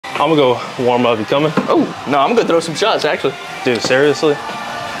I'm gonna go warm up. You coming? Oh, no, I'm gonna throw some shots, actually. Dude, seriously?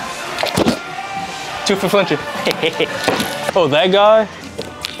 2 for flinching. Oh, that guy?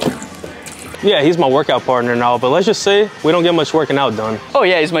 Yeah, he's my workout partner now, but let's just say we don't get much working out done. Oh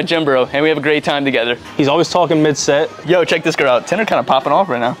yeah, he's my gym bro, and we have a great time together. He's always talking mid-set. Yo, check this girl out. Tinder kind of popping off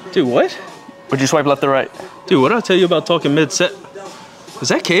right now. Dude, what? Would you swipe left or right? Dude, what did I tell you about talking mid-set? Is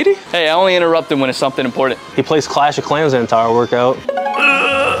that Katie? Hey, I only interrupt him when it's something important. He plays Clash of Clans the entire workout.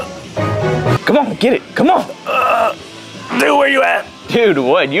 Come on, get it, come on. Dude, where you at? Dude,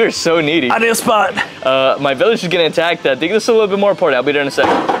 what? You're so needy. I need a spot. My village is getting attacked. I think this is a little bit more important. I'll be there in a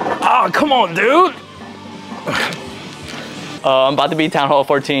second. Oh, come on, dude. I'm about to be Town Hall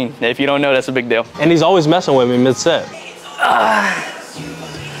 14. If you don't know, that's a big deal. And he's always messing with me mid-set.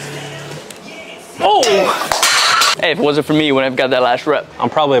 Oh! Hey, if it wasn't for me, you wouldn't have got that last rep. I'm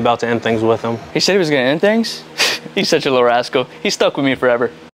probably about to end things with him. He said he was gonna end things? He's such a little rascal. He stuck with me forever.